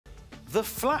The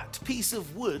flat piece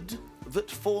of wood that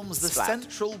forms the Splat.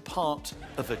 central part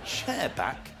of a chair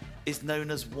back is known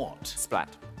as what? Splat.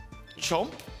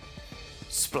 Chomp?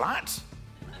 Splat?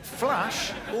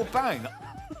 Flash? Or bang?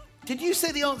 Did you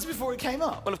say the answer before it came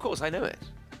up? Well, of course, I know it.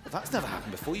 Well, that's never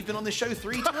happened before. You've been on this show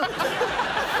 3 times.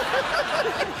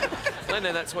 I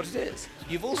know that's what it is.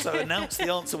 You've also announced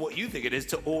the answer what you think it is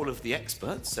to all of the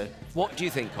experts, so... What do you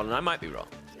think, Colin? I might be wrong.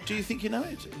 Do you think you know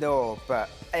it? No, but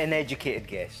an educated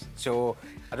guess. So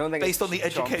I don't think Based it's on the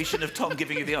education of Tom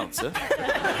giving you the answer? That's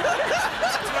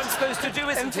what I'm supposed to do,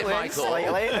 isn't it, Influence, Michael?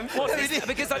 slightly. What is it?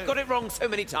 Because I've got it wrong so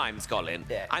many times, Colin.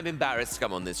 Yeah. I'm embarrassed to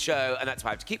come on this show, and that's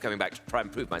why I have to keep coming back to try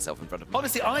and prove myself in front of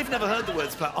Honestly, I've never heard the word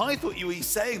splat. I thought you were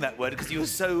saying that word because you were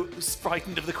so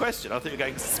frightened of the question. I thought you were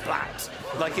going splat,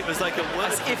 like it was like a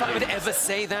word. As if I would ever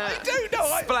say that. I don't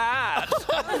know. Splat!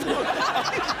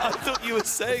 I thought you were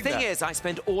saying The that. thing is, I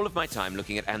spend all of my time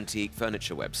looking at antique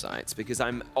furniture websites because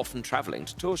I'm often travelling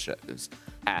to tour shows.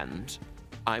 And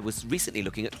I was recently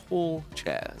looking at hall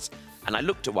chairs. And I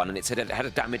looked at one and it said it had a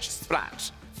damaged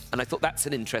splat. And I thought that's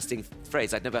an interesting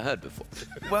phrase I'd never heard before.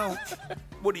 Well,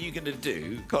 what are you going to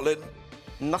do, Colin?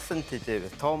 Nothing to do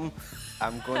with Tom.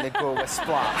 I'm going to go with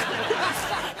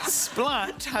Splat.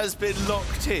 Splat has been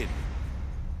locked in.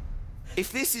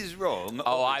 If this is wrong...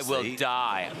 Oh, I will obviously,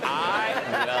 die. I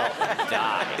will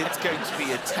die. It's going to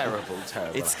be a terrible,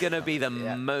 terrible... It's going to be the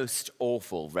most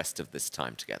awful rest of this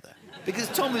time together. Because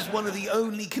Tom is one of the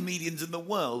only comedians in the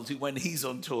world who, when he's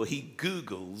on tour, he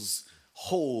Googles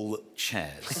hall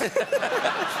chairs.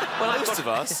 Well, most of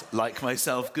us, like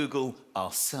myself, Google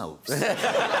ourselves.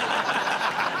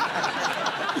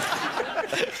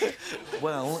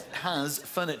 Well, has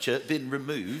furniture been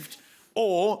removed?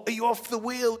 Or are you off the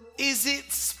wheel? Is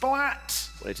it Splat?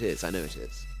 Well, it is. I know it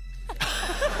is.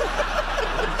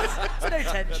 There's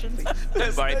no tension.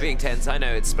 Don't worry, being tense. I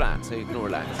know it's Splat, so you can all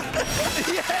relax.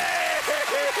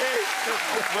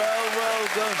 Well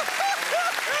done.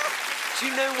 Do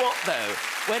you know what, though?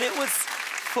 When it was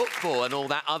football and all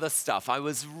that other stuff, I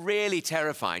was really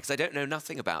terrified, because I don't know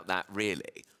nothing about that,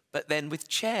 really. But then with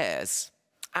chairs,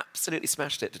 absolutely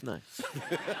smashed it, didn't I?